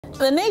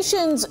The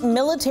nation's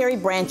military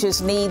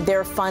branches need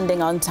their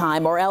funding on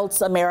time, or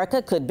else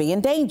America could be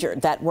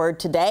endangered. That word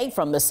today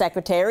from the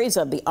secretaries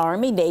of the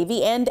Army,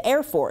 Navy, and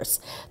Air Force.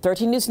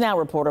 13 News Now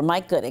reporter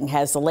Mike Gooding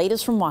has the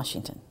latest from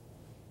Washington.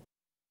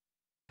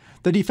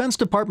 The Defense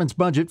Department's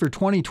budget for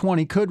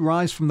 2020 could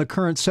rise from the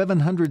current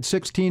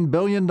 $716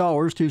 billion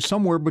to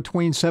somewhere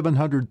between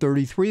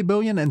 $733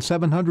 billion and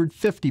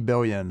 $750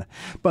 billion.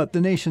 But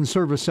the nation's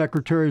service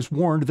secretaries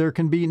warned there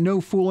can be no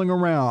fooling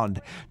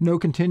around. No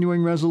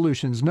continuing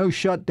resolutions, no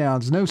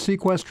shutdowns, no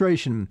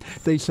sequestration.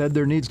 They said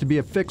there needs to be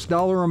a fixed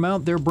dollar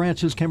amount their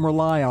branches can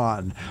rely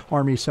on.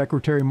 Army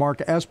Secretary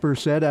Mark Esper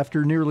said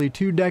after nearly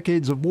 2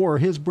 decades of war,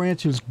 his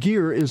branch's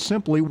gear is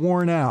simply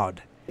worn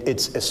out.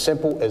 It's as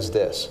simple as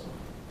this.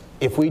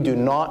 If we do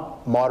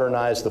not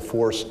modernize the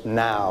force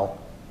now,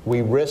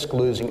 we risk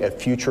losing a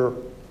future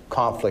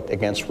conflict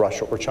against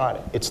Russia or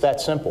China. It's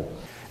that simple.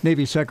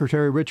 Navy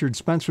Secretary Richard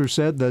Spencer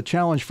said the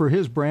challenge for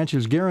his branch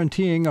is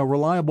guaranteeing a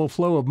reliable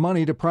flow of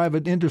money to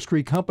private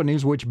industry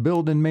companies which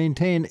build and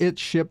maintain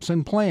its ships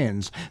and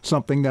planes,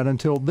 something that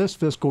until this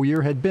fiscal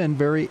year had been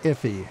very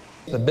iffy.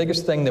 The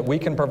biggest thing that we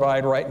can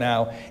provide right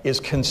now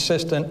is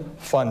consistent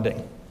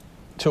funding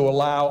to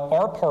allow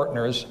our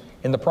partners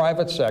in the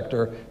private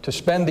sector to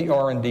spend the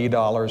R&D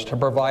dollars to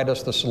provide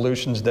us the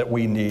solutions that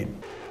we need.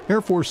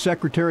 Air Force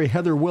Secretary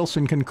Heather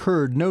Wilson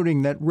concurred,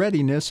 noting that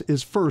readiness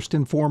is first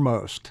and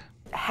foremost.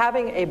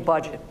 Having a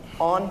budget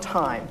on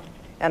time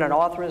and an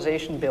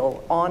authorization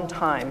bill on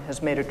time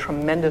has made a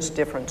tremendous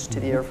difference to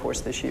the Air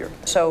Force this year.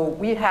 So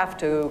we have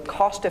to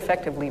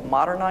cost-effectively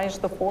modernize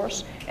the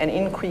force and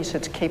increase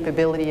its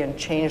capability and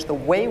change the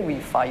way we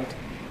fight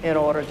in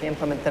order to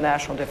implement the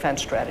National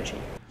Defense Strategy.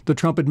 The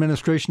Trump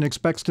administration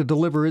expects to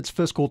deliver its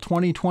fiscal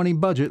 2020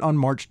 budget on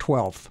March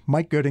 12th.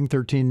 Mike Gooding,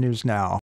 13 News Now.